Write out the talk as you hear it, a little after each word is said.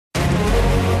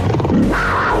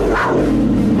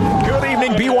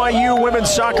BYU women's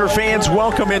soccer fans,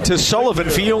 welcome into Sullivan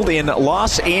Field in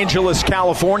Los Angeles,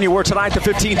 California, where tonight the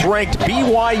 15th-ranked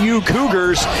BYU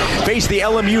Cougars face the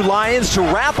LMU Lions to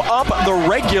wrap up the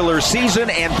regular season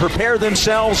and prepare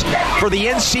themselves for the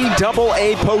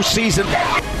NCAA postseason.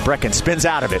 Brecken spins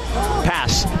out of it.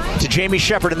 Pass to Jamie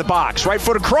Shepard in the box. Right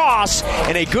foot across,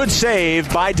 and a good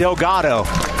save by Delgado.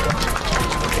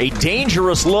 A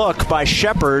dangerous look by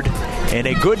Shepard and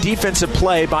a good defensive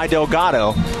play by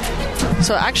Delgado.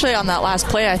 So actually on that last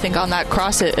play, I think on that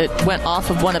cross, it went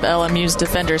off of one of LMU's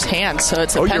defenders' hands. So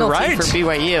it's a penalty for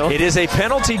BYU. It is a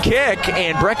penalty kick,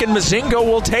 and Brecken Mozingo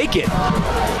will take it.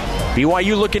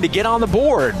 BYU looking to get on the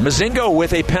board. Mozingo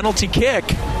with a penalty kick.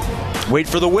 Wait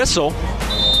for the whistle.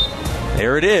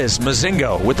 There it is.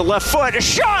 Mozingo with the left foot. A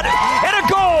shot and a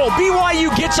goal.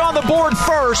 BYU gets on the board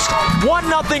first.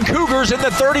 1-0 Cougars in the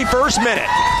 31st minute.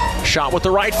 Shot with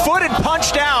the right foot and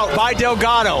punched out by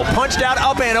Delgado. Punched out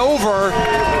up and over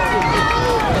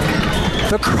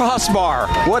the crossbar.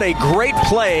 What a great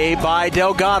play by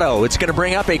Delgado. It's going to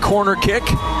bring up a corner kick.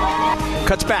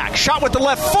 Cuts back. Shot with the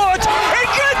left foot and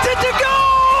gets it to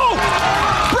go!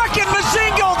 Brecken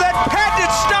Mozingo, that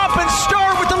patented stop and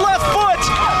start with the left foot.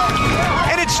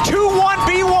 And it's 2-1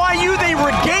 BYU. They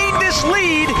regain this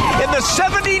lead in the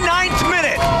 79th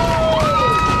minute.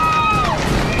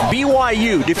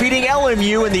 BYU defeating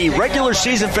LMU in the regular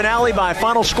season finale by a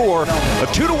final score of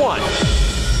 2-1.